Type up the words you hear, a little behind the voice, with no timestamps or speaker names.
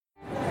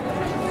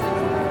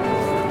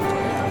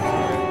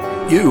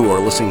You are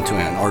listening to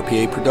an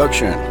RPA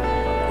production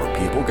where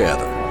people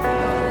gather.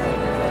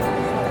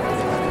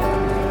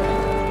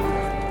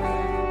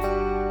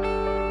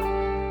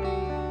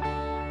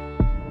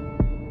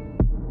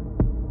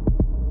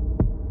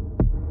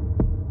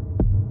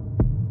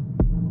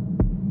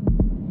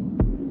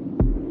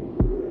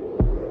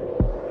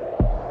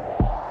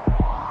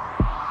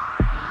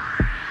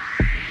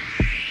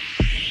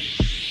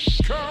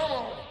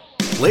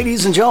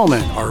 Ladies and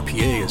gentlemen,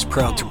 RPA is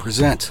proud to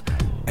present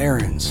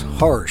Aaron's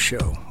Horror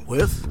Show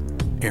with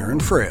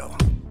Aaron Frail.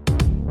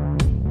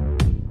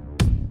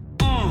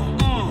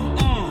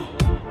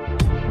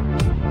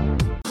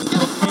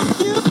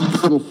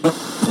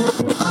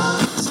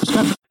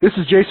 This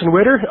is Jason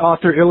Witter,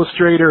 author,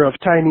 illustrator of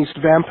Tiny East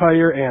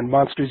Vampire and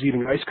Monsters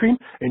Eating Ice Cream,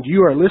 and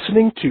you are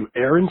listening to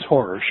Aaron's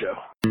Horror Show.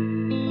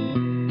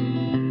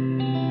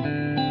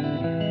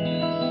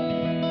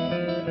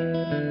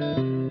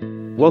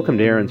 Welcome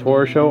to Aaron's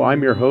Horror Show.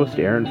 I'm your host,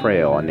 Aaron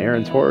Frail. On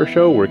Aaron's Horror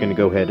Show, we're going to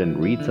go ahead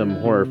and read some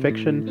horror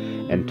fiction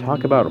and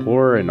talk about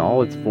horror in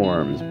all its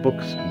forms,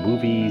 books,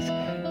 movies,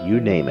 you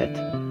name it.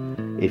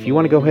 If you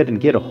want to go ahead and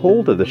get a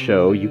hold of the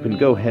show, you can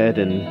go ahead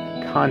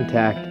and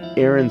contact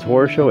Aaron's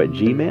Horror Show at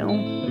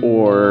Gmail,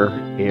 or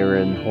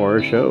Aaron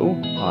Horror Show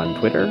on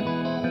Twitter,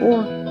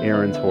 or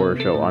Aaron's Horror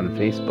Show on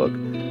Facebook.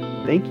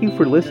 Thank you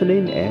for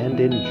listening and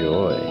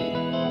enjoy.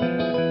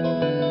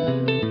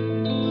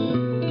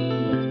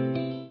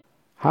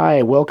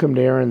 Hi, welcome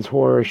to Aaron's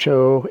Horror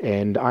Show,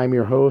 and I'm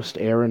your host,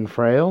 Aaron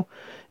Frail.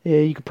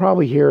 You can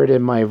probably hear it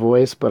in my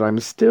voice, but I'm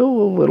still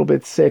a little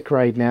bit sick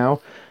right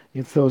now.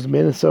 It's those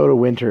Minnesota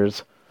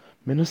winters.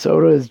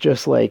 Minnesota is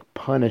just like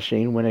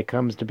punishing when it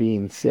comes to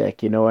being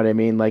sick, you know what I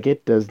mean? Like,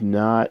 it does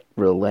not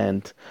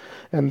relent.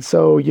 And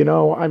so,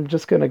 I'm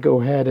just going to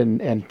go ahead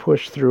and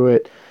push through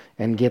it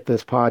and get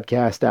this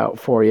podcast out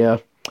for you.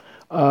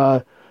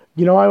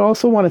 I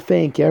also want to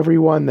thank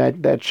everyone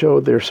that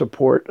showed their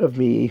support of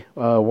me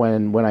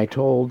when I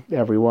told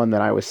everyone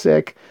that I was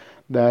sick.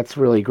 That's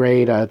really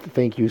great.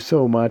 Thank you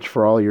so much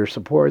for all your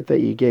support that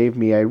you gave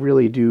me. I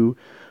really do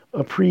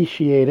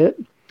appreciate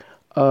it.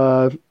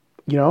 I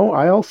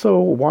also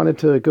wanted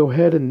to go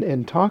ahead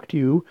and talk to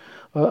you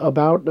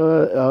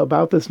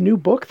about this new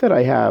book that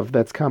I have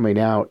that's coming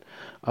out.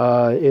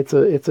 It's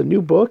a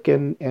new book,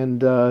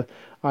 and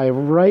I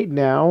right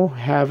now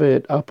have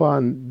it up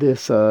on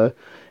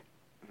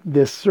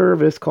this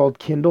service called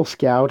Kindle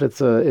Scout.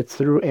 It's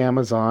through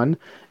Amazon,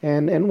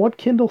 and what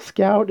Kindle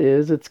Scout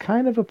is, it's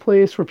kind of a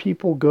place where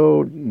people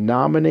go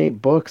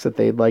nominate books that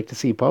they'd like to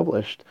see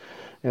published.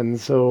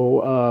 And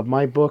so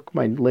my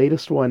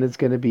latest one, is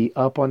going to be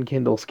up on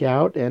Kindle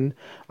Scout, and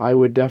I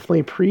would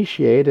definitely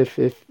appreciate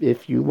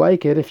if you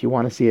like it, if you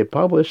want to see it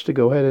published, to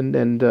go ahead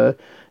and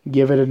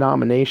give it a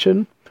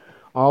nomination.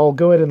 I'll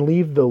go ahead and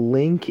leave the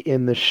link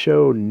in the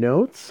show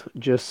notes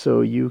just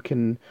so you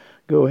can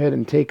go ahead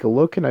and take a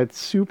look, and I'd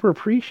super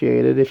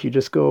appreciate it if you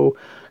just go,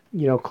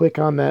 click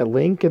on that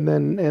link and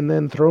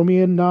then throw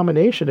me a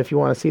nomination if you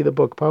want to see the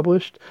book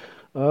published.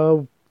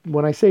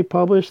 When I say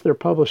published, they're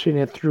publishing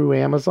it through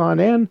Amazon,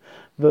 and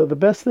the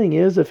best thing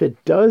is, if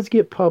it does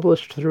get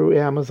published through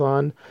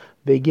Amazon,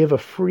 they give a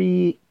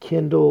free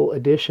Kindle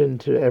edition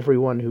to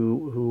everyone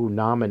who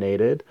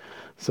nominated.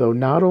 So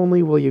not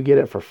only will you get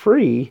it for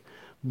free,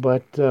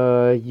 but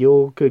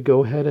you could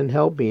go ahead and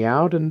help me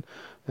out, and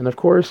of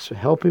course,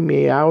 helping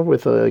me out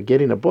with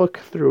getting a book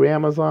through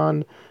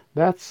Amazon,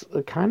 that's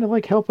kind of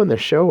like helping the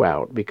show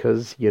out,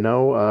 because,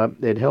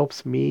 it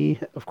helps me,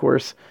 of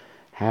course,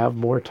 have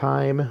more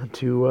time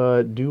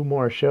to do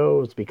more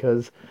shows,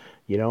 because,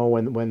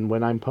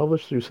 when I'm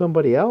published through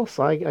somebody else,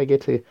 I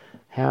get to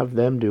have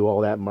them do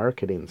all that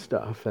marketing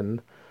stuff.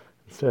 And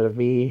instead of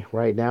me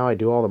right now, I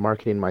do all the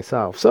marketing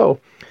myself. So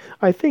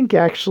I think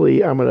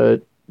actually I'm going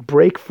to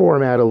break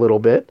format a little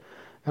bit.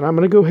 And I'm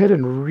going to go ahead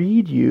and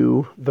read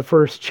you the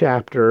first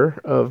chapter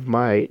of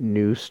my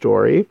new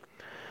story.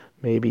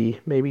 Maybe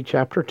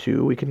chapter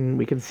 2. We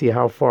can see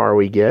how far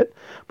we get.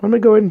 But I'm going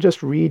to go ahead and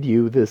just read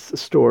you this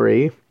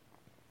story.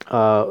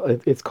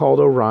 It's called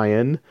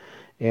Orion.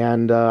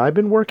 And I've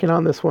been working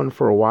on this one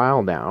for a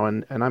while now,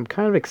 and I'm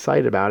kind of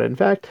excited about it. In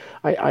fact,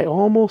 I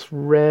almost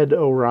read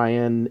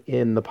Orion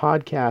in the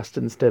podcast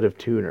instead of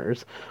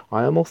Tuners.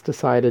 I almost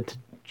decided to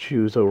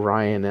choose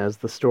Orion as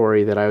the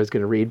story that I was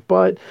going to read,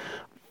 but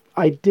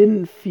I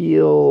didn't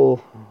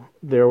feel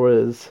there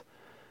was,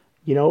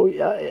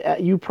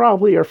 you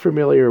probably are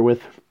familiar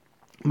with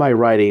my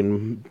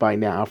writing by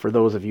now, for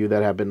those of you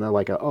that have been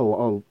like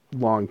a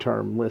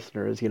long-term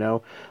listeners.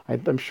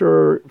 I'm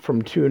sure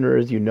from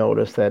Tuners you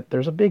notice that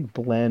there's a big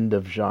blend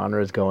of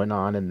genres going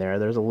on in there.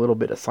 There's a little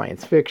bit of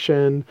science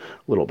fiction,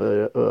 a little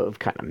bit of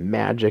kind of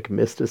magic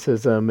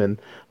mysticism, and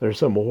there's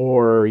some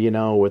horror,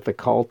 with the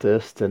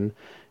cultists. And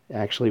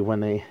actually,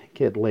 when they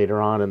get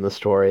later on in the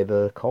story,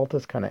 the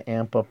cultists kind of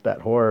amp up that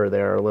horror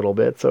there a little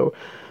bit. So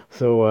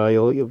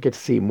you'll get to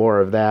see more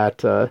of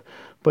that.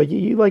 But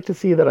you like to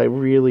see that I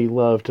really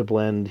love to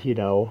blend,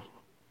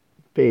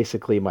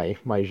 basically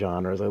my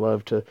genres. I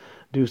love to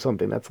do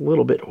something that's a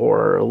little bit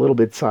horror, a little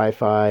bit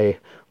sci-fi, a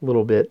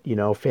little bit,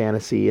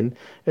 fantasy. And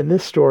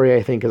this story,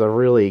 I think, is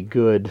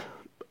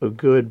a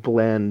good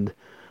blend.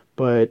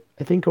 But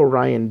I think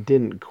Orion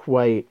didn't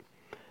quite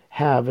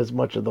have as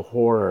much of the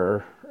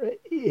horror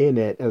in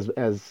it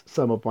as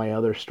some of my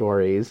other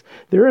stories.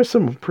 There are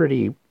some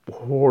pretty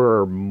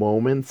horror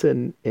moments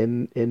in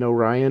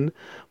Orion,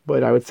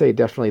 but I would say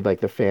definitely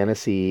like the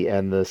fantasy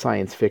and the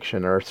science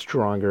fiction are a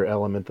stronger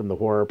element than the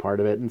horror part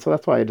of it. And so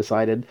that's why I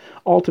decided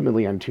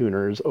ultimately on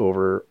Tuners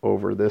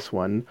over this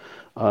one,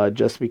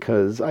 just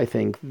because I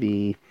think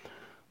the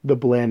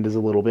blend is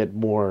a little bit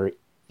more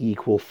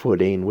equal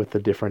footing with the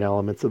different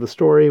elements of the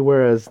story,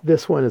 whereas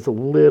this one is a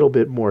little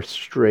bit more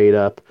straight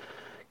up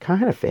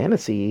kind of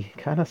fantasy,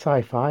 kind of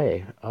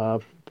sci-fi,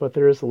 but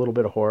there is a little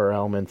bit of horror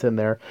elements in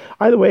there.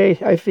 Either way,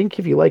 I think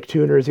if you like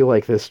Tuners, you'll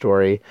like this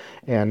story,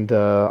 and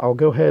I'll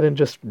go ahead and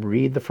just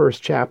read the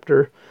first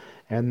chapter,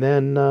 and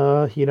then,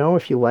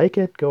 if you like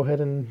it, go ahead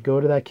and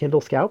go to that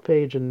Kindle Scout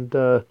page and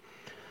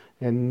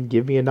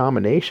give me a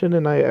nomination,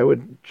 and I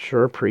would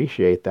sure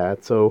appreciate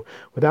that. So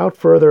without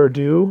further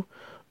ado,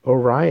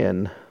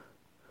 Orion,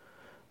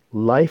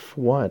 Life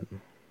 1.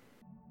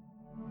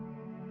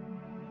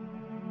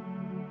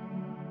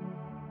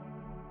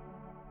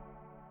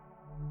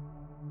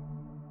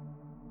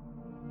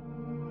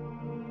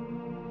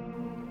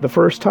 The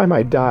first time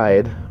I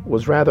died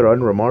was rather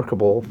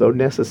unremarkable, though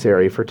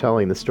necessary for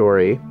telling the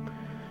story.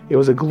 It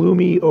was a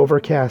gloomy,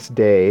 overcast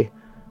day,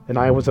 and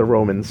I was a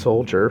Roman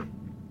soldier.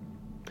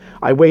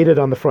 I waited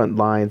on the front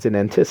lines in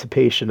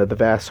anticipation of the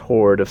vast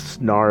horde of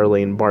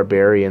snarling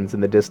barbarians in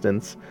the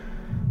distance.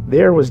 The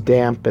air was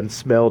damp and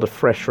smelled of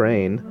fresh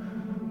rain,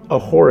 a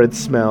horrid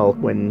smell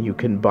when you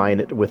combine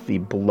it with the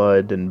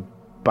blood and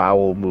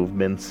bowel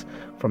movements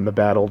from the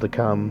battle to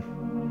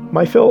come.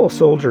 My fellow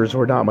soldiers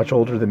were not much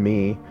older than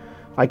me.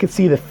 I could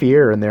see the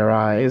fear in their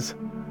eyes.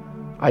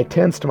 I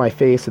tensed my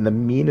face in the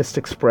meanest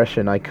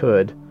expression I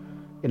could.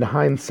 In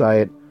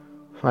hindsight,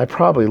 I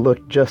probably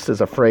looked just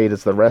as afraid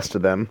as the rest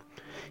of them.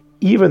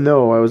 Even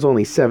though I was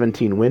only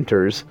 17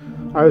 winters,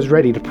 I was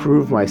ready to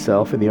prove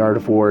myself in the art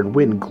of war and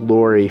win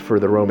glory for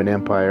the Roman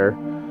Empire.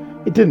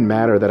 It didn't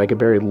matter that I could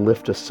barely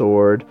lift a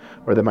sword,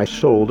 or that my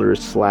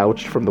shoulders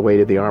slouched from the weight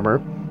of the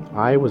armor.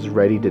 I was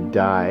ready to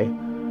die.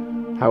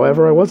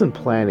 However, I wasn't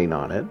planning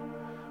on it.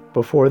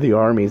 Before the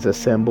armies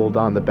assembled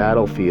on the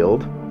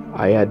battlefield,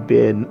 I had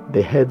been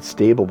the head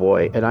stable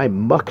boy, and I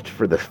mucked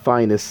for the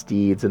finest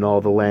steeds in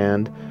all the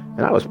land,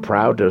 and I was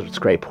proud to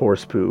scrape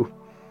horse poo.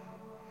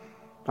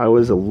 I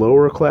was a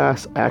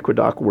lower-class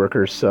aqueduct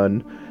worker's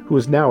son who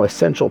was now an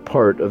essential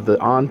part of the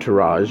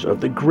entourage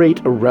of the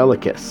great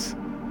Eurylochus.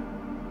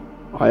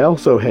 I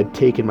also had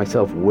taken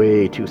myself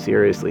way too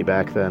seriously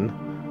back then.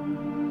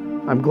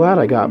 I'm glad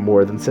I got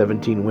more than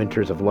 17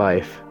 winters of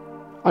life.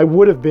 I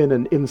would have been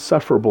an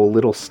insufferable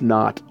little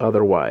snot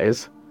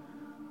otherwise.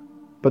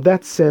 But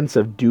that sense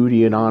of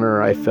duty and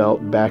honor I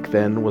felt back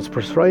then was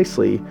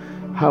precisely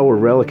how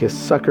Eurylochus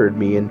suckered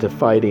me into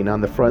fighting on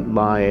the front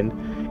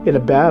line in a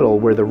battle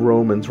where the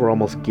Romans were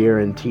almost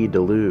guaranteed to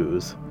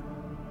lose.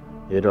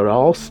 It had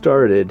all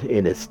started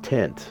in his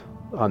tent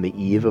on the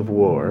eve of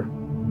war.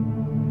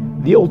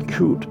 The old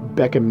coot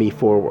beckoned me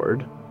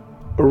forward.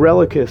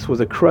 Eurylochus was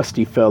a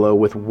crusty fellow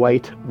with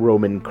white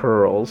Roman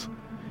curls.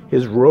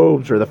 His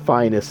robes were the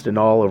finest in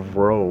all of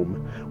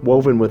Rome,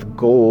 woven with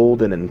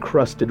gold and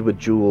encrusted with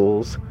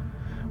jewels.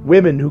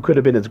 Women who could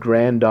have been his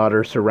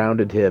granddaughter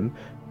surrounded him,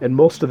 and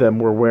most of them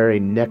were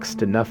wearing next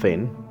to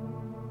nothing.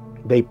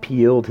 They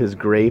peeled his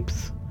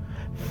grapes,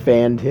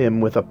 fanned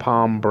him with a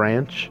palm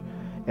branch,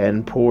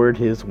 and poured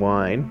his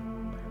wine.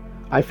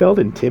 I felt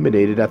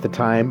intimidated at the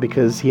time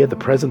because he had the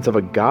presence of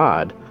a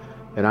god,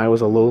 and I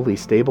was a lowly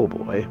stable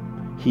boy.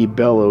 He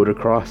bellowed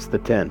across the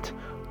tent,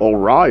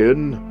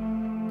 "Orion!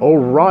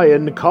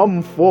 Orion,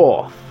 come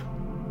forth!"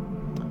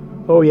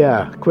 Oh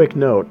yeah, quick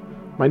note.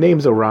 My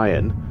name's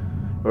Orion.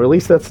 Or at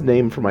least that's the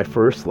name for my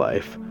first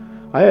life.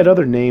 I had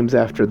other names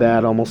after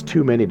that, almost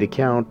too many to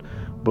count,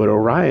 but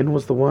Orion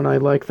was the one I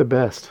liked the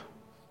best.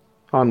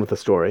 On with the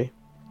story.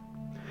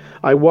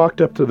 I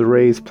walked up to the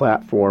raised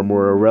platform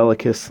where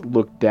Eurylochus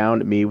looked down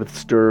at me with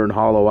stern,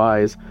 hollow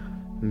eyes.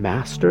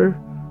 "Master?"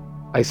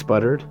 I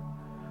sputtered.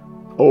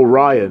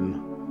 "Orion,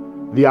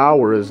 the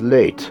hour is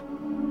late,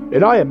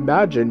 and I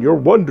imagine you're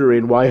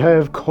wondering why I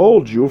have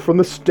called you from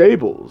the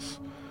stables,"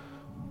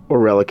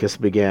 Eurylochus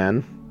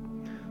began.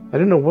 I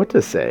didn't know what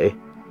to say.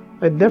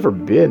 I'd never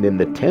been in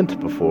the tent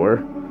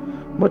before,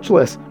 much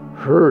less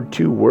heard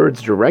two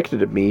words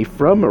directed at me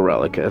from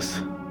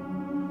Eurylochus.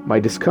 My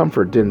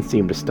discomfort didn't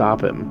seem to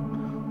stop him.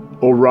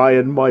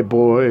 "Orion, my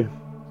boy,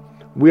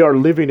 we are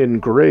living in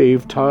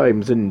grave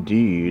times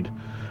indeed.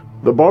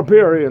 The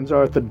barbarians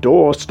are at the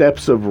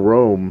doorsteps of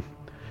Rome,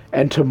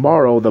 and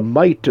tomorrow the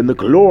might and the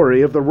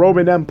glory of the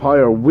Roman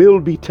Empire will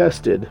be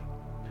tested."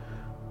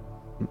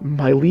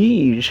 "My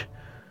liege,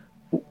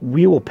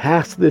 we will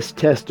pass this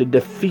test and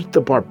defeat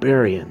the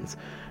barbarians.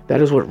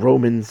 That is what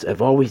Romans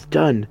have always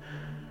done.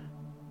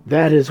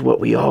 That is what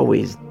we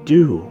always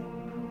do,"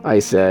 I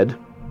said.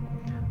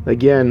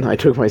 Again, I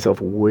took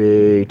myself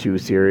way too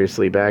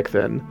seriously back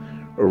then.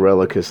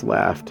 Aurelicus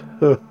laughed.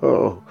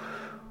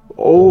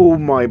 Oh,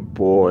 my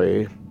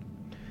boy.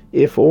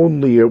 If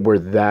only it were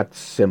that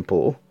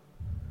simple.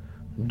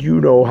 Do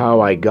you know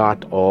how I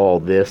got all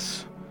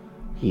this?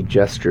 He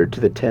gestured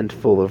to the tent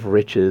full of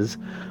riches,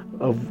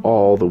 of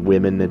all the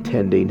women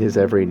attending his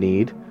every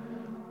need.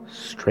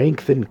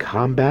 Strength in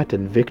combat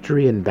and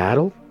victory in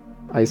battle?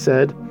 I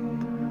said.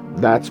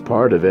 That's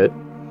part of it.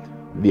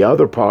 The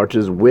other part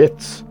is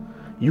wits.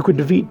 You can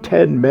defeat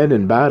 10 men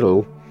in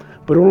battle,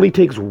 but it only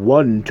takes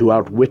one to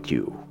outwit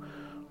you.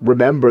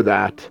 Remember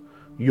that.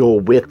 Your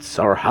wits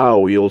are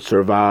how you'll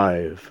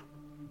survive.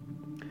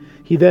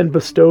 He then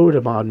bestowed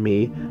upon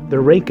me the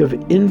rank of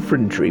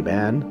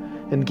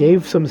infantryman and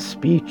gave some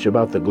speech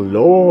about the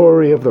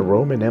glory of the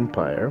Roman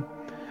Empire.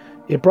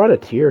 It brought a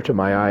tear to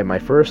my eye in my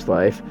first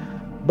life,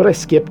 but I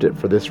skipped it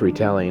for this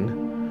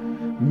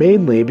retelling,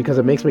 mainly because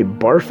it makes me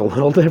barf a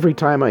little every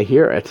time I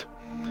hear it.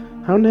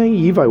 How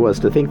naive I was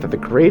to think that the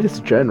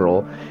greatest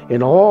general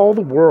in all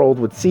the world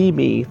would see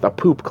me, the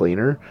poop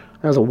cleaner,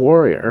 as a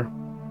warrior.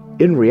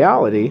 In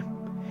reality,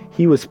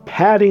 he was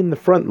padding the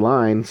front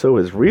line so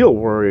his real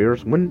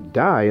warriors wouldn't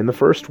die in the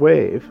first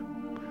wave.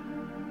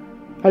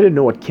 I didn't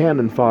know what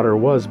cannon fodder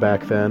was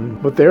back then,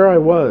 but there I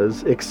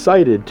was,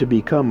 excited to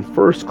become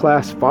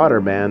first-class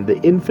fodderman, the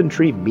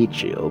infantry meat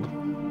shield.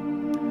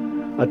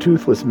 A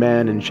toothless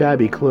man in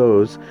shabby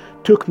clothes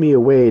took me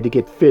away to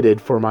get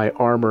fitted for my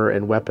armor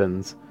and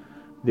weapons.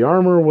 The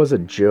armor was a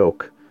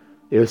joke.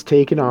 It was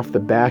taken off the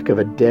back of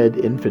a dead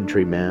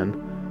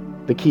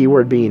infantryman, the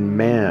keyword being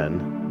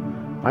man.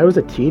 I was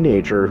a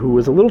teenager who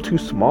was a little too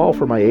small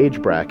for my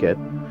age bracket.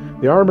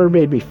 The armor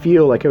made me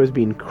feel like I was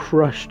being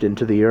crushed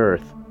into the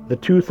earth. The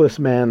toothless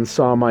man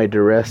saw my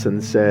duress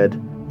and said,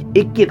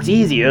 "It gets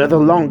easier the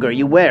longer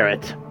you wear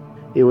it."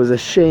 It was a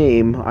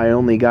shame I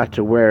only got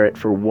to wear it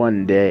for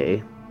one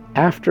day.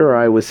 After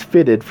I was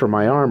fitted for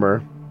my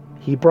armor,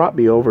 he brought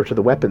me over to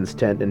the weapons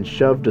tent and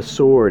shoved a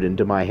sword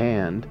into my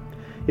hand.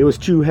 It was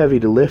too heavy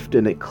to lift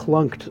and it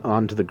clunked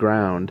onto the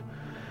ground.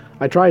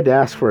 I tried to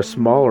ask for a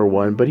smaller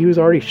one, but he was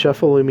already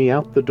shuffling me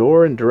out the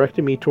door and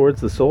directing me towards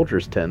the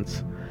soldiers'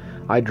 tents.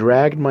 I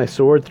dragged my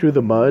sword through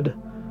the mud.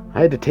 I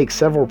had to take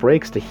several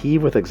breaks to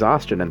heave with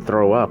exhaustion and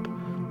throw up,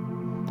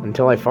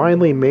 until I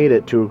finally made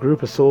it to a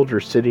group of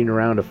soldiers sitting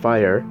around a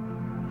fire.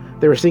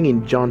 They were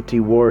singing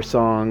jaunty war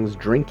songs,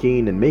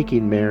 drinking and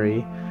making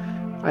merry.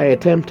 I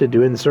attempted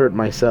to insert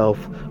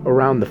myself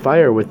around the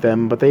fire with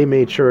them, but they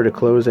made sure to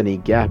close any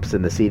gaps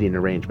in the seating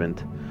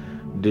arrangement.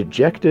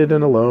 Dejected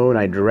and alone,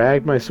 I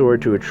dragged my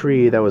sword to a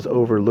tree that was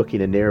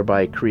overlooking a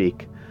nearby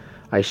creek.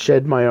 I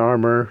shed my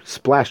armor,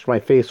 splashed my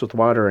face with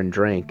water, and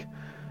drank.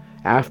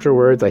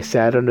 Afterwards, I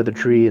sat under the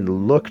tree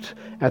and looked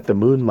at the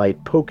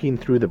moonlight poking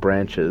through the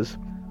branches.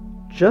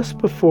 Just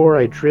before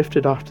I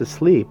drifted off to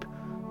sleep,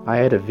 I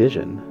had a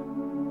vision.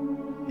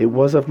 It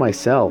was of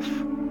myself.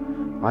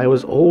 I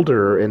was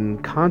older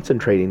and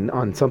concentrating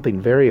on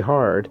something very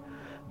hard.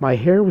 My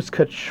hair was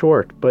cut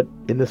short, but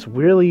in this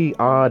really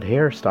odd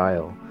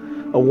hairstyle.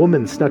 A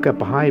woman snuck up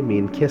behind me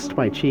and kissed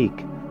my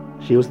cheek.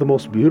 She was the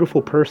most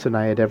beautiful person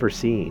I had ever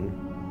seen.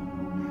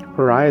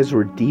 Her eyes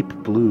were deep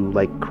blue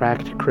like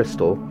cracked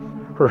crystal.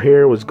 Her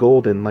hair was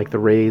golden like the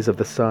rays of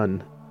the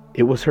sun.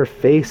 It was her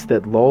face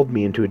that lulled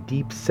me into a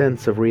deep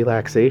sense of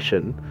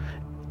relaxation,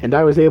 and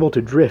I was able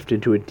to drift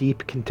into a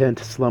deep, content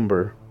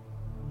slumber.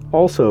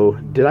 Also,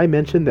 did I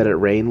mention that it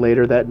rained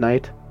later that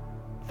night?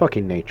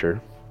 Fucking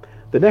nature.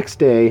 The next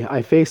day,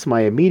 I faced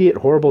my immediate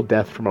horrible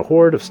death from a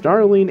horde of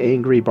snarling,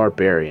 angry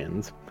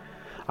barbarians.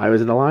 I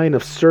was in a line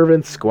of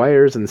servants,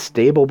 squires, and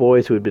stable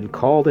boys who had been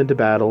called into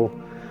battle.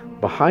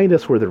 Behind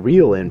us were the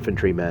real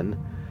infantrymen.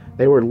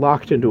 They were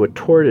locked into a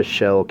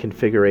tortoise-shell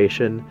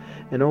configuration,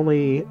 and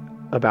only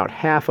about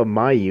half of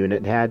my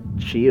unit had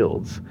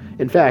shields.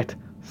 In fact,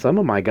 some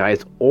of my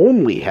guys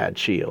only had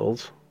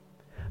shields.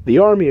 The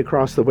army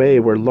across the way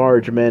were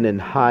large men in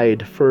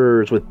hide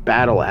furs with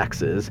battle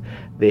axes.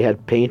 They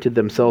had painted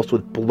themselves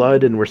with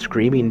blood and were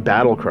screaming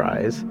battle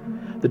cries.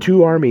 The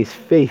two armies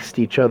faced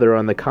each other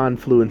on the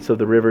confluence of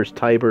the rivers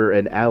Tiber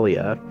and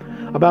Allia,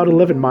 about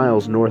 11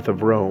 miles north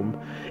of Rome.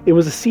 It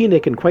was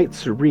scenic and quite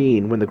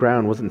serene when the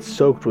ground wasn't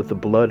soaked with the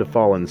blood of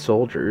fallen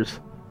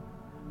soldiers.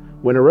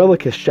 When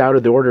Aurelicus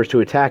shouted the orders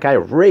to attack, I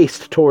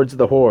raced towards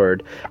the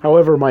horde.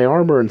 However, my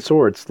armor and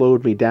sword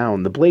slowed me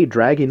down, the blade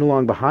dragging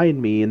along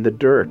behind me in the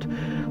dirt.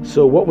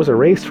 So what was a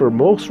race for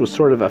most was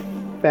sort of a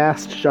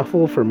fast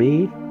shuffle for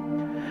me.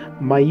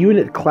 My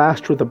unit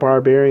clashed with the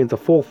barbarians a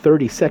full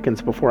 30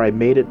 seconds before I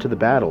made it to the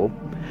battle.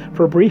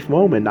 For a brief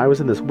moment, I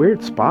was in this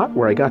weird spot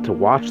where I got to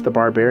watch the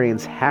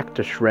barbarians hack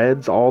to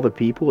shreds all the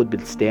people who had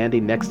been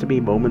standing next to me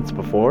moments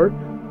before.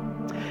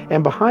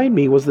 And behind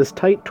me was this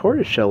tight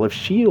tortoiseshell of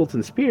shields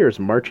and spears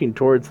marching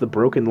towards the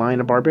broken line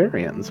of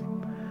barbarians.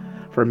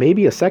 For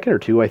maybe a second or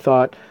two, I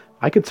thought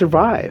I could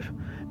survive.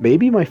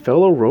 Maybe my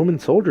fellow Roman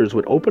soldiers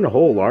would open a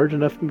hole large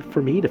enough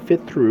for me to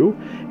fit through,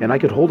 and I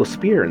could hold a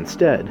spear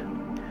instead.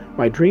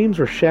 My dreams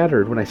were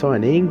shattered when I saw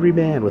an angry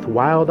man with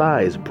wild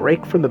eyes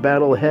break from the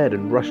battle ahead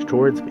and rush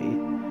towards me.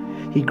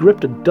 He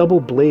gripped a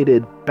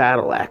double-bladed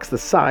battle axe the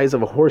size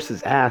of a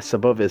horse's ass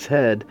above his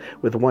head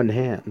with one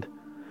hand.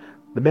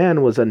 The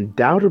man was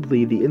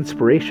undoubtedly the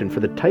inspiration for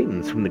the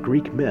Titans from the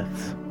Greek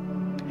myths.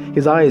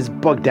 His eyes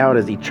bugged out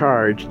as he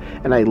charged,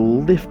 and I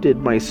lifted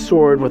my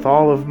sword with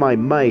all of my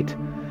might.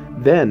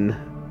 Then,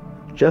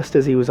 just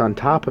as he was on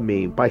top of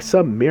me, by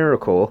some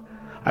miracle,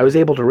 I was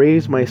able to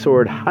raise my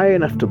sword high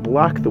enough to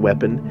block the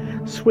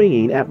weapon,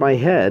 swinging at my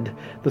head.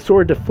 The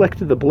sword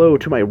deflected the blow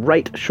to my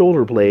right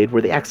shoulder blade,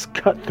 where the axe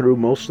cut through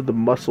most of the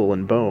muscle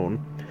and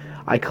bone.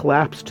 I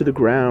collapsed to the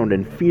ground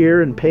in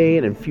fear and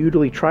pain and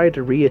futilely tried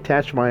to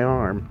reattach my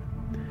arm.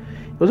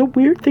 It was a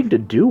weird thing to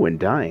do when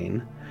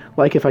dying.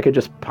 Like if I could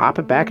just pop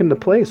it back into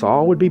place,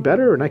 all would be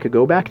better and I could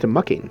go back to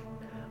mucking.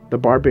 The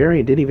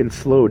barbarian didn't even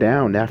slow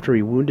down after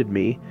he wounded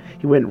me.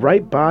 He went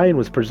right by and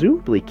was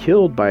presumably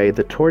killed by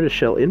the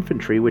tortoiseshell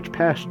infantry which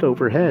passed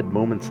overhead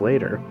moments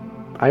later.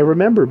 I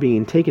remember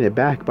being taken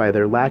aback by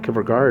their lack of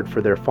regard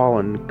for their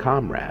fallen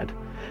comrade.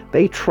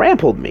 They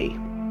trampled me,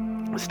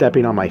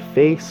 stepping on my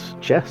face,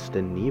 chest,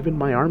 and even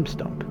my arm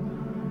stump.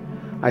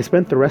 I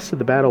spent the rest of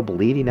the battle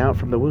bleeding out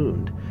from the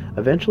wound.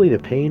 Eventually the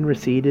pain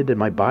receded and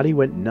my body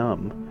went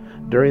numb.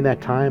 During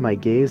that time, I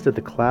gazed at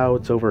the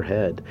clouds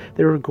overhead.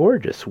 They were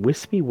gorgeous,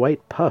 wispy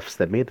white puffs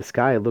that made the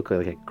sky look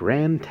like a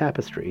grand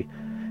tapestry.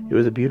 It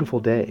was a beautiful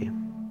day.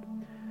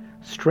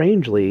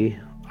 Strangely,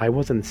 I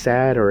wasn't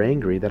sad or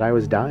angry that I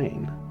was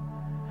dying.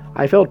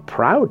 I felt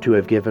proud to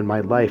have given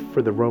my life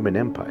for the Roman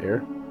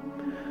Empire.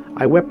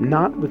 I wept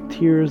not with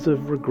tears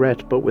of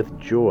regret, but with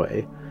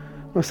joy.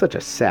 I was such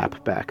a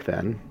sap back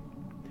then.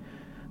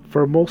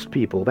 For most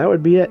people, that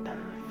would be it.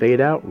 Fade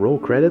out, roll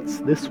credits,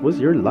 this was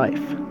your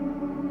life.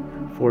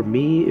 For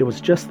me, it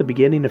was just the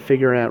beginning of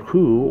figuring out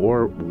who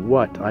or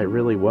what I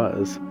really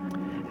was.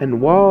 And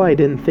while I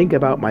didn't think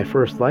about my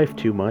first life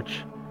too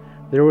much,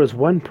 there was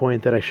one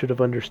point that I should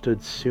have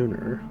understood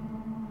sooner.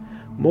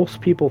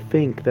 Most people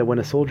think that when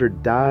a soldier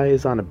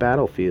dies on a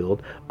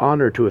battlefield,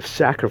 honored to have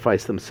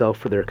sacrificed themselves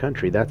for their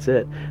country, that's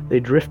it. They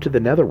drift to the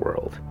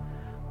netherworld.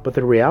 But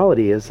the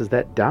reality is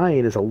that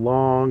dying is a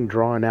long,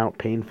 drawn-out,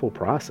 painful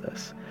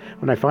process.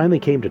 When I finally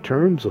came to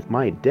terms with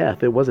my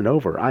death, it wasn't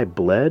over. I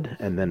bled,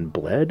 and then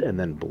bled, and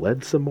then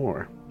bled some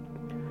more.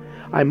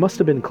 I must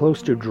have been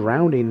close to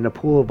drowning in a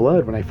pool of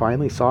blood when I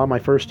finally saw my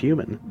first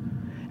human.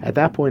 At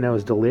that point, I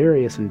was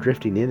delirious and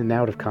drifting in and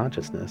out of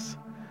consciousness.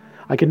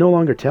 I could no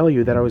longer tell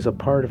you that I was a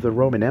part of the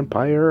Roman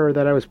Empire or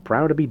that I was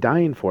proud to be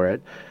dying for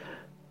it.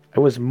 I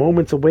was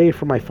moments away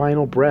from my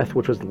final breath,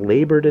 which was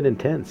labored and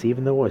intense,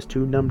 even though I was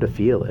too numb to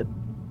feel it.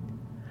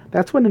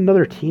 That's when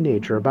another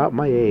teenager about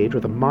my age,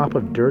 with a mop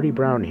of dirty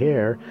brown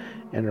hair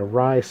and a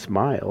wry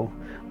smile,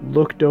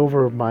 looked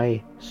over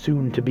my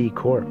soon-to-be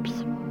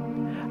corpse.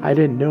 I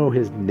didn't know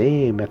his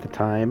name at the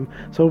time,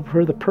 so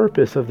for the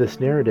purpose of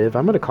this narrative,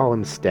 I'm going to call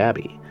him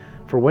Stabby,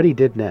 for what he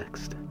did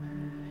next.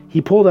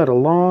 He pulled out a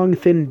long,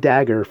 thin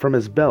dagger from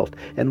his belt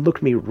and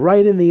looked me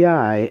right in the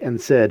eye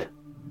and said,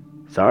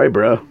 "Sorry,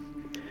 bro."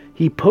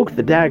 He poked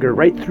the dagger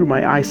right through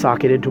my eye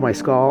socket into my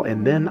skull,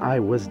 and then I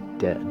was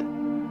dead.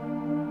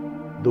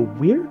 The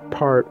weird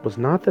part was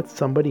not that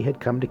somebody had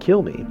come to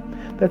kill me.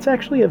 That's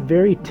actually a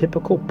very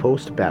typical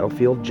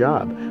post-battlefield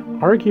job,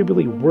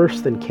 arguably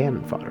worse than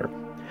cannon fodder.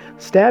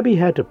 Stabby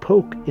had to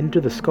poke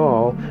into the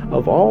skull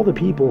of all the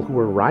people who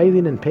were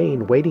writhing in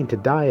pain waiting to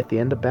die at the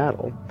end of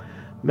battle.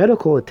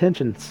 Medical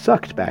attention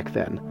sucked back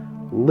then.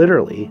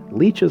 Literally,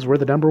 leeches were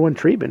the #1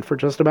 treatment for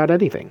just about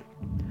anything.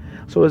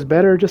 So it was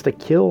better just to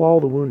kill all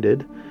the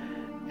wounded,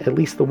 at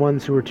least the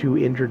ones who were too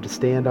injured to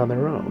stand on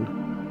their own.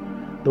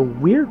 The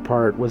weird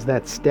part was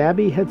that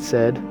Stabby had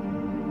said,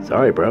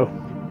 "Sorry, bro."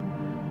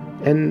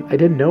 And I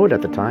didn't know it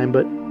at the time,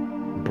 but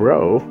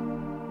bro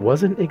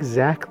wasn't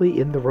exactly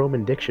in the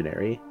Roman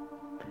dictionary.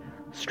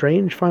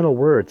 Strange final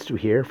words to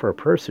hear for a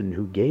person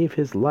who gave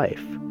his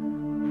life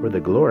for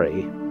the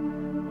glory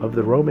of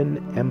the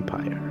Roman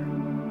Empire.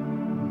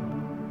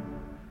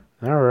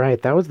 All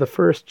right, that was the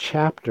first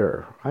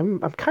chapter. I'm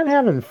kind of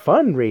having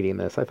fun reading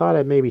this. I thought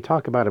I'd maybe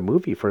talk about a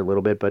movie for a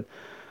little bit,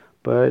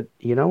 but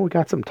you know, we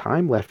got some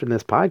time left in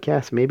this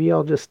podcast. Maybe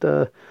I'll just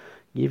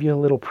give you a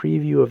little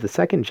preview of the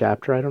second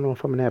chapter. I don't know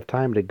if I'm going to have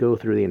time to go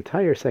through the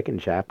entire second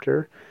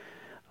chapter,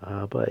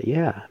 but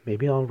yeah,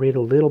 maybe I'll read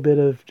a little bit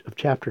of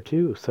chapter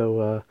 2,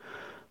 so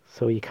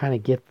you kind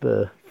of get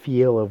the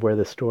feel of where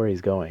the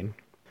story's going.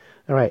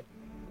 All right,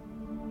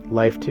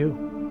 Life 2.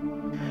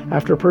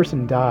 After a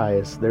person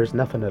dies, there's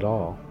nothing at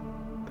all.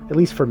 At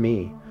least for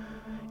me.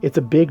 It's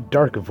a big,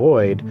 dark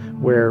void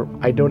where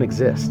I don't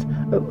exist.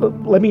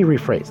 Let me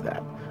rephrase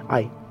that.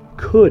 I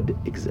could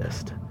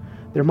exist.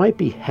 There might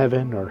be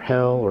heaven or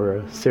hell or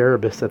a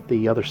Cerberus at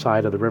the other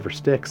side of the river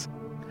Styx,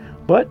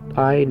 but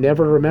I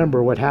never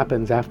remember what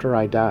happens after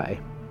I die.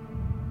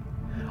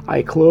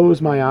 I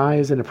close my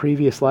eyes in a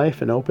previous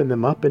life and open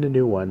them up in a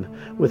new one,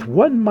 with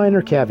one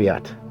minor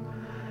caveat.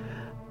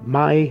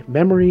 My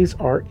memories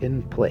are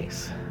in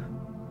place.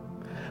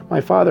 My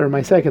father in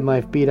my second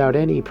life beat out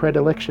any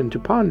predilection to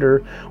ponder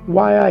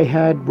why I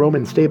had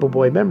Roman stable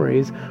boy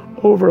memories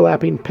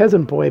overlapping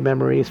peasant boy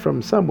memories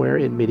from somewhere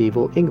in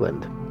medieval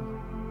England.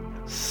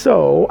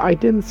 So I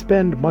didn't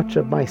spend much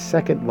of my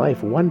second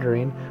life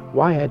wondering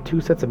why I had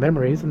two sets of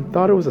memories and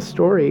thought it was a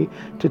story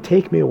to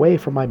take me away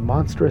from my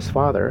monstrous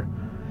father.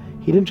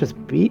 He didn't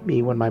just beat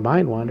me when my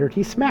mind wandered,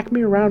 he smacked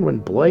me around when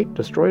blight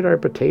destroyed our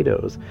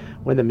potatoes,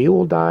 when the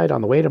mule died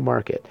on the way to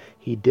market.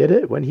 He did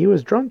it when he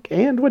was drunk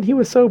and when he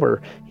was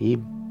sober. He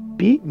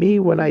beat me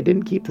when I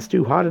didn't keep the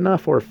stew hot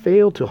enough or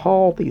failed to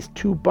haul these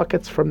 2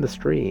 buckets from the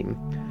stream.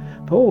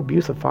 The whole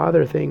abusive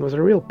father thing was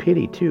a real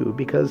pity, too,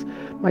 because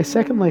my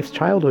second life's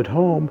childhood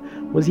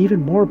home was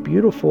even more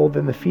beautiful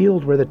than the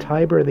field where the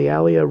Tiber and the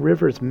Allia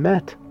rivers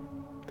met.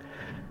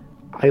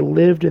 I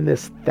lived in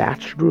this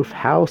thatched roof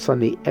house on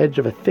the edge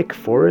of a thick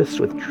forest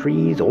with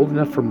trees old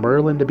enough for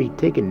Merlin to be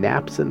taking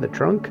naps in the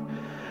trunk.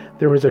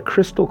 There was a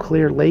crystal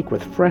clear lake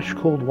with fresh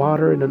cold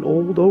water and an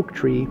old oak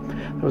tree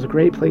that was a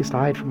great place to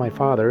hide from my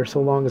father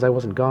so long as I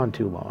wasn't gone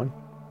too long.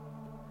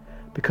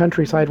 The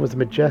countryside was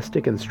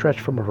majestic and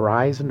stretched from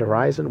horizon to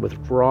horizon with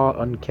raw,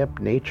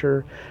 unkempt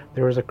nature.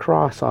 There was a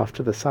cross off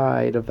to the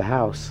side of the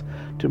house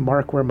to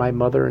mark where my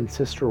mother and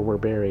sister were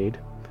buried.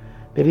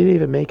 They didn't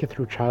even make it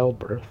through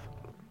childbirth.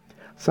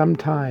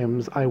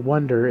 Sometimes I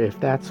wonder if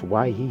that's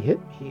why he hit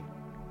me.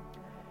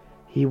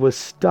 He was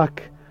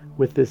stuck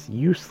with this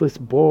useless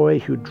boy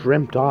who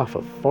dreamt off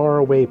of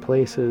faraway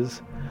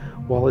places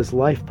while his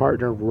life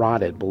partner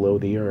rotted below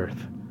the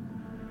earth.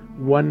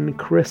 One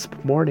crisp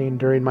morning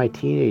during my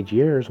teenage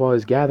years, while I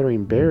was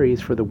gathering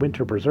berries for the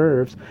winter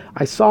preserves,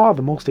 I saw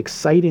the most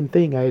exciting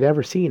thing I had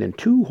ever seen in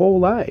 2 whole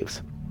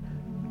lives.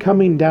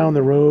 Coming down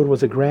the road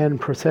was a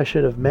grand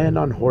procession of men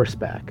on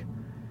horseback.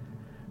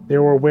 They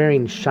were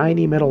wearing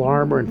shiny metal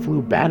armor and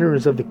flew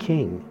banners of the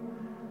king.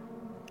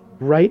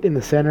 Right in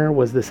the center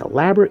was this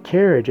elaborate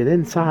carriage, and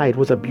inside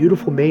was a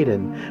beautiful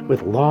maiden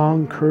with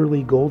long,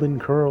 curly golden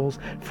curls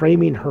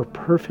framing her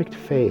perfect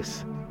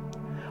face.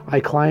 I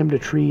climbed a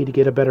tree to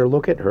get a better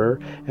look at her,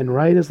 and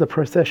right as the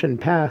procession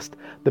passed,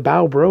 the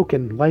bough broke,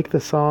 and like the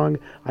song,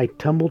 I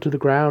tumbled to the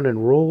ground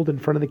and rolled in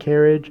front of the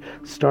carriage,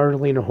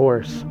 startling a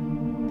horse.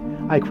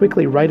 I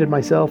quickly righted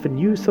myself and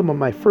used some of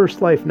my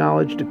first life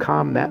knowledge to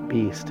calm that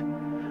beast.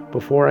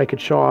 Before I could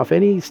show off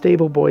any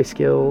stable boy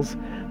skills,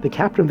 the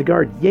captain of the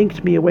guard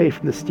yanked me away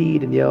from the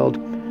steed and yelled,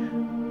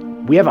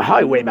 "We have a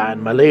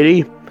highwayman, my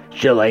lady.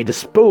 Shall I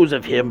dispose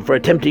of him for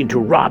attempting to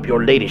rob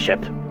your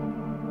ladyship?"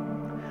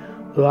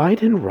 "I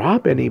didn't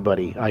rob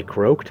anybody," I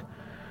croaked.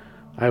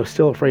 I was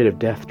still afraid of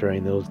death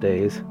during those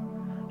days.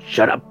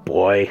 "Shut up,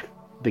 boy."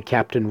 The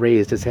captain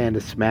raised his hand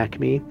to smack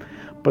me,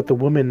 but the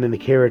woman in the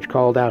carriage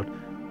called out,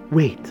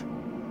 "Wait,"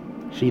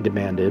 she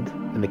demanded,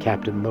 and the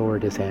captain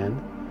lowered his hand.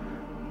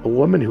 A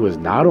woman who was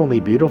not only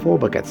beautiful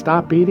but could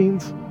stop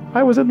beatings?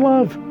 I was in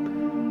love.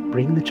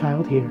 "Bring the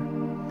child here,"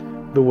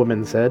 the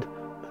woman said.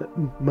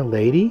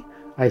 "M'lady?"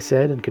 I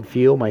said, and could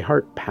feel my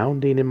heart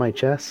pounding in my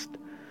chest.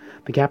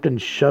 The captain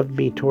shoved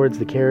me towards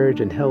the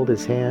carriage and held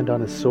his hand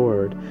on his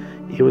sword.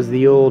 It was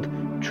the old,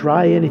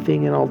 "Try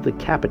anything and I'll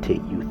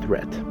decapitate you"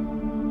 threat.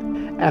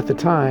 At the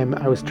time,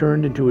 I was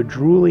turned into a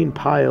drooling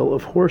pile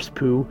of horse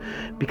poo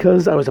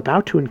because I was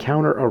about to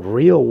encounter a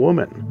real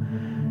woman.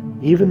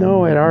 Even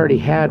though I'd already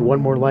had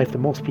one more life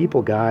than most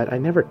people got, I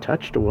never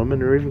touched a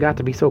woman or even got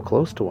to be so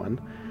close to one.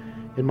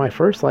 In my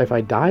first life,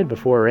 I died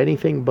before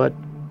anything but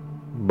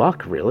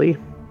luck, really.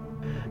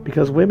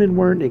 Because women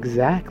weren't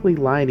exactly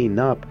lining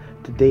up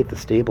to date the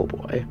stable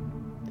boy.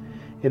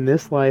 In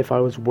this life, I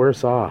was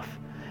worse off.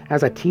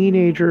 As a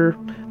teenager,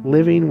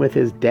 living with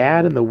his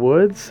dad in the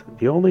woods,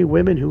 the only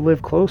women who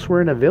lived close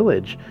were in a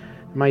village.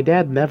 My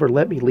dad never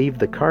let me leave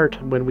the cart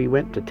when we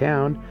went to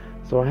town,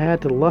 so I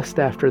had to lust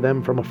after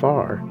them from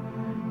afar.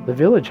 The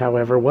village,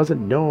 however,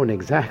 wasn't known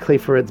exactly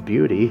for its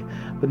beauty.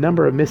 The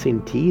number of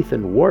missing teeth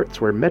and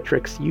warts were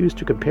metrics used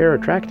to compare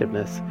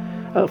attractiveness.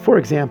 For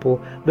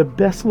example, the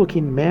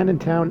best-looking man in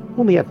town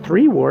only had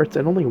 3 warts,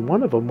 and only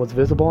one of them was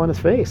visible on his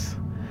face.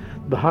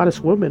 The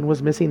hottest woman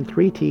was missing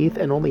 3 teeth,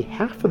 and only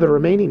half of the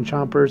remaining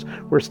chompers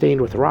were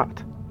stained with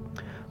rot.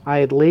 I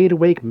had laid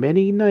awake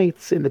many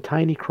nights in the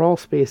tiny crawl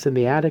space in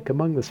the attic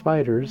among the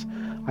spiders.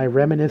 I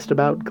reminisced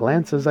about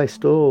glances I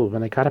stole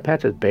when I caught a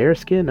patch of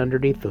bearskin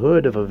underneath the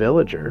hood of a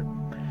villager.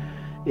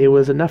 It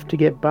was enough to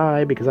get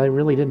by because I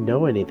really didn't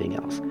know anything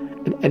else.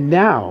 And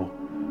now,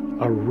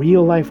 a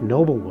real-life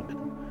noblewoman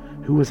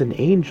who was an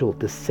angel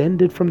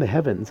descended from the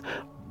heavens.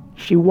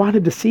 She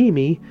wanted to see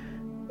me,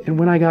 and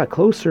when I got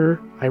closer,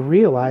 I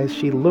realized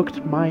she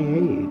looked my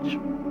age.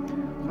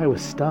 I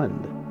was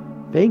stunned.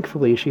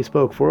 Thankfully, she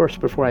spoke first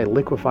before I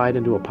liquefied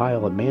into a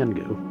pile of man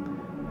goo.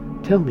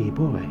 "Tell me,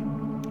 boy,"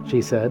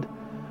 she said,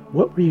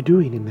 "what were you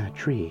doing in that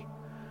tree?"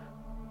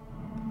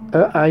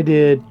 I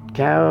did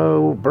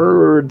cow,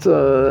 birds,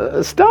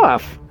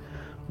 stuff,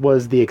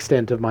 was the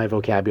extent of my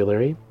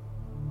vocabulary.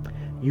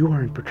 "You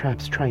weren't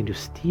perhaps trying to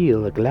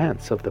steal a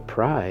glance of the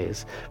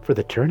prize for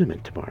the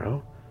tournament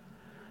tomorrow?"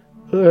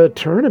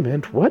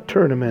 Tournament? What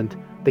tournament?"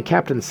 The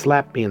captain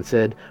slapped me and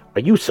said,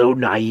 "Are you so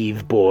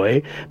naive,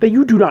 boy, that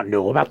you do not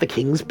know about the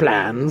king's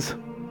plans?"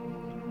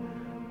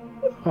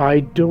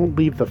 "I don't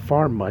leave the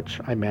farm much,"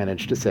 I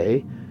managed to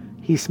say.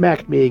 He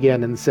smacked me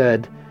again and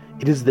said,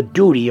 It is the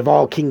duty of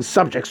all king's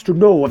subjects to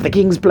know of the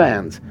king's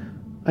plans.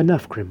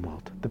 Enough,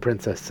 Grimwald, the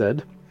princess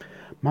said.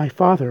 My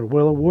father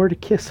will award a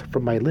kiss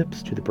from my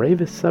lips to the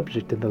bravest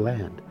subject in the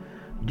land.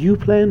 Do you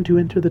plan to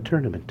enter the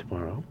tournament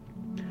tomorrow?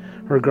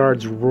 Her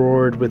guards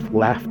roared with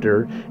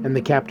laughter, and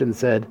the captain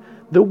said,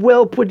 The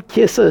whelp would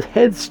kiss a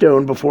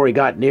headstone before he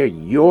got near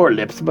your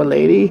lips, my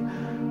lady.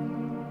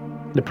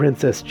 The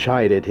princess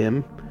chided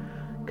him.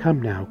 Come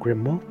now,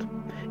 Grimwald.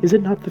 Is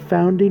it not the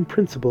founding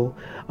principle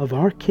of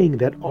our king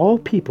that all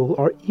people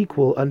are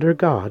equal under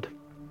God?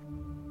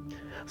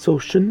 So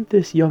shouldn't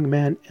this young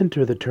man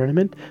enter the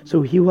tournament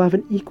so he will have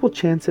an equal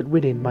chance at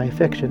winning my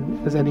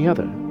affection as any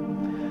other?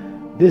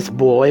 This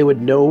boy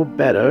would no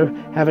better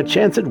have a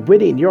chance at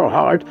winning your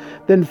heart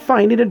than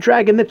finding a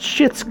dragon that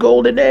shits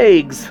golden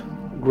eggs,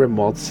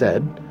 Grimwald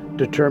said,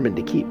 determined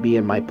to keep me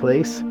in my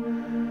place.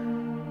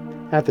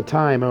 At the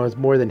time, I was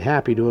more than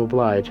happy to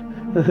oblige.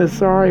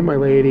 Sorry, my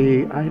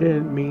lady, I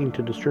didn't mean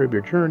to disturb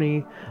your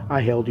journey.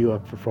 I held you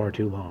up for far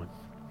too long.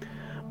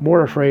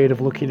 More afraid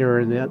of looking her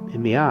in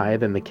the eye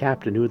than the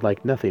captain who would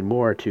like nothing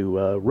more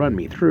to run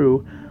me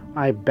through,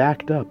 I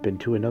backed up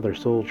into another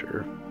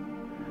soldier.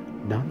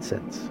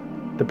 Nonsense,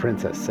 the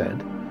princess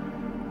said.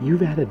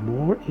 You've added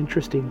more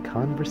interesting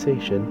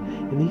conversation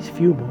in these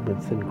few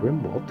moments than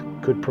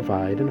Grimwald could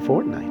provide in a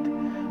fortnight.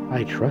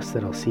 I trust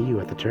that I'll see you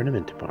at the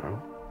tournament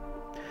tomorrow.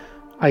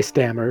 I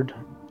stammered,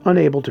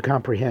 unable to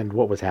comprehend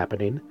what was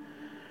happening.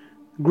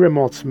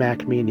 Grimwald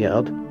smacked me and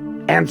yelled,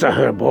 Answer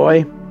her,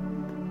 boy!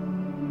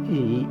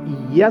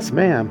 Yes,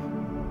 ma'am.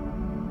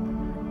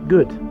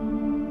 Good,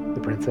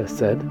 the princess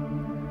said.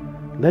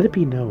 Let it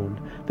be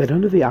known that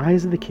under the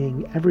eyes of the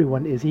king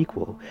everyone is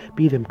equal,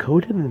 be them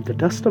coated in the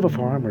dust of a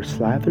farm or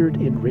slathered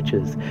in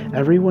riches.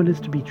 Everyone is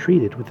to be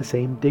treated with the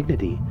same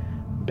dignity.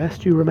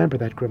 Best you remember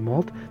that,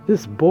 Grimwald.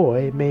 This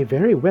boy may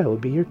very well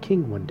be your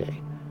king one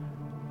day.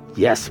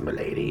 Yes,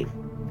 milady,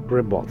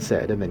 Grimwald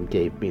said, and then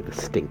gave me the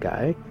stink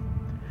eye.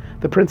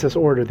 The princess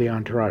ordered the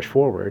entourage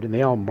forward, and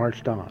they all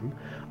marched on.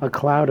 A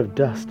cloud of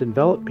dust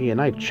enveloped me,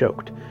 and I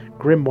choked.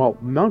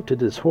 Grimwald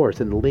mounted his horse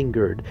and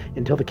lingered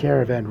until the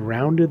caravan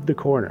rounded the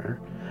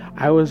corner.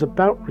 I was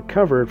about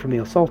recovered from the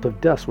assault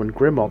of dust when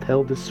Grimwald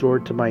held his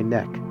sword to my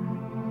neck.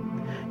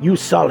 You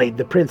sullied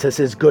the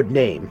princess's good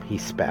name, he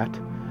spat.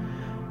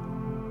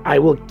 I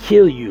will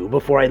kill you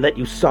before I let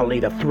you sully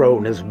the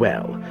throne as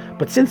well.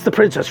 But since the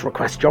princess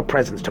requests your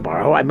presence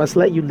tomorrow, I must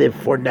let you live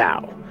for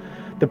now.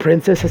 The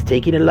princess has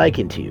taken a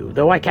liking to you,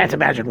 though I can't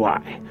imagine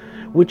why.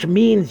 Which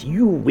means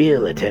you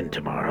will attend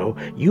tomorrow.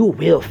 You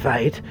will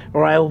fight,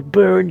 or I'll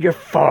burn your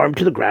farm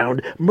to the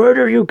ground,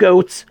 murder your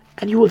goats,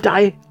 and you will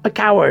die a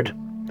coward.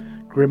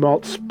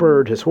 Grimwald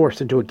spurred his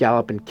horse into a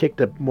gallop and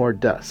kicked up more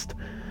dust.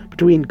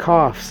 Between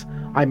coughs,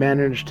 I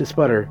managed to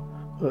sputter,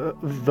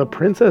 The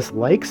princess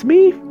likes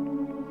me?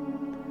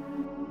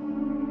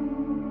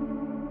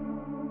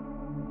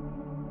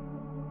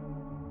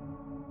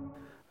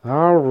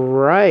 All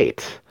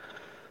right.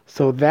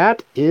 So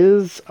that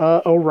is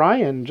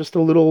Orion. Just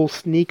a little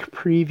sneak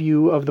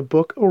preview of the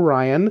book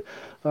Orion.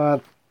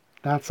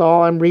 That's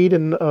all I'm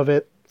reading of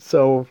it.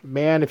 So,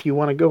 man, if you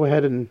want to go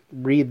ahead and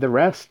read the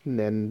rest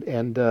and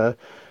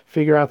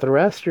figure out the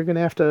rest, you're going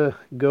to have to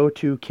go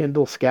to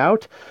Kindle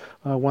Scout.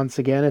 Once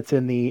again, it's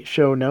in the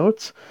show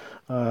notes.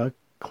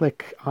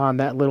 Click on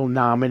that little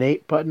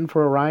nominate button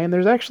for Orion.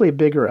 There's actually a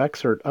bigger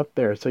excerpt up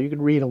there, so you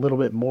can read a little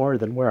bit more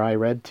than where I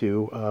read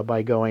to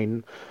by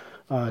going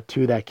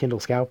to that Kindle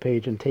Scout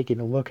page and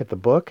taking a look at the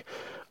book.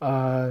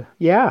 The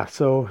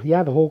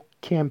whole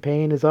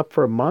campaign is up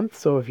for a month,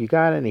 so if you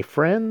got any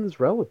friends,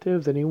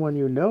 relatives, anyone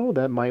you know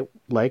that might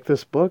like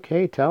this book,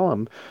 hey, tell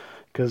them.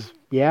 Because,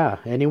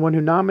 anyone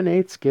who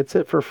nominates gets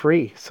it for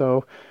free,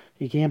 so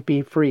you can't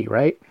be free,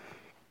 right?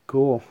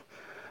 Cool.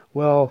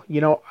 Well,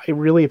 I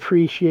really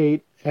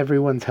appreciate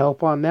everyone's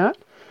help on that,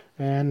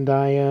 and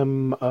I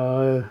am,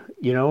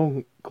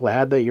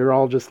 glad that you're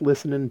all just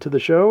listening to the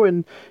show,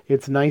 and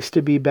it's nice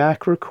to be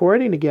back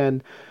recording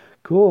again.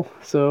 Cool.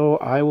 So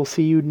I will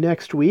see you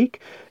next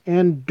week.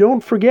 And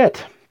don't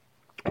forget,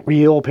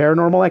 Real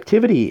Paranormal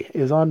Activity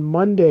is on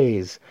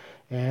Mondays.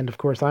 And of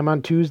course, I'm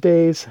on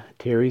Tuesdays,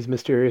 Terry's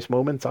Mysterious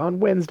Moments on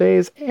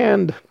Wednesdays,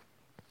 and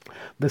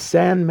The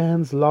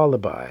Sandman's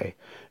Lullaby,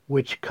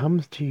 which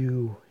comes to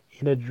you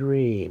in a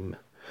dream.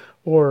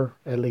 Or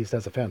at least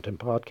as a phantom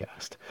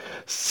podcast.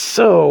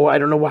 So, I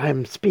don't know why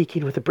I'm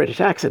speaking with a British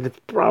accent. It's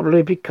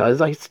probably because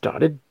I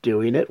started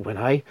doing it when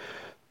I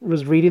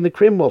was reading the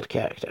Grimwald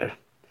character.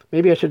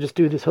 Maybe I should just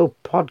do this whole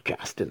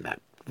podcast in that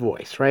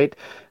voice, right?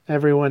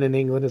 Everyone in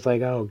England is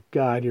like, oh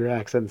God, your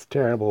accent's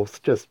terrible.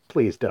 Just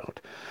please don't.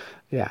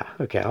 Yeah,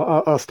 okay,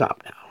 I'll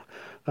stop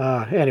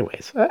now.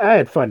 Anyways, I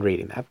had fun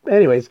reading that.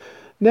 Anyways,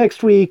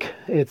 next week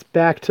it's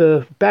back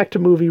to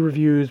movie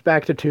reviews,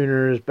 back to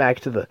tuners, back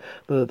to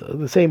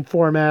the same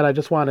format. I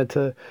just wanted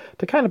to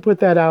kind of put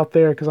that out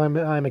there because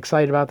I'm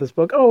excited about this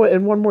book. Oh,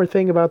 and one more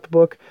thing about the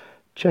book: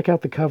 check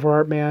out the cover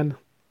art, man.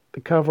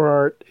 The cover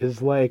art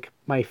is like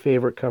my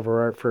favorite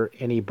cover art for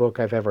any book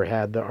I've ever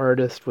had. The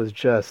artist was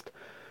just,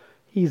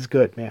 he's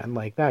good, man.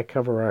 Like, that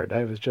cover art,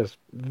 I was just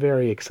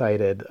very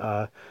excited.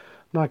 I'm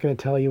not going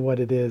to tell you what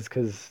it is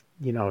because,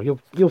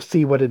 you'll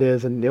see what it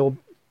is and it'll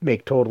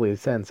make totally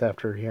sense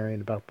after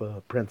hearing about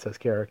the princess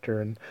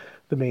character and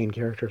the main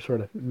character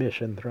sort of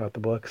mission throughout the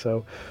book.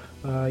 So,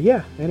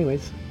 yeah,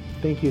 anyways,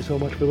 thank you so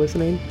much for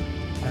listening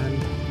and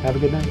have a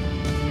good night.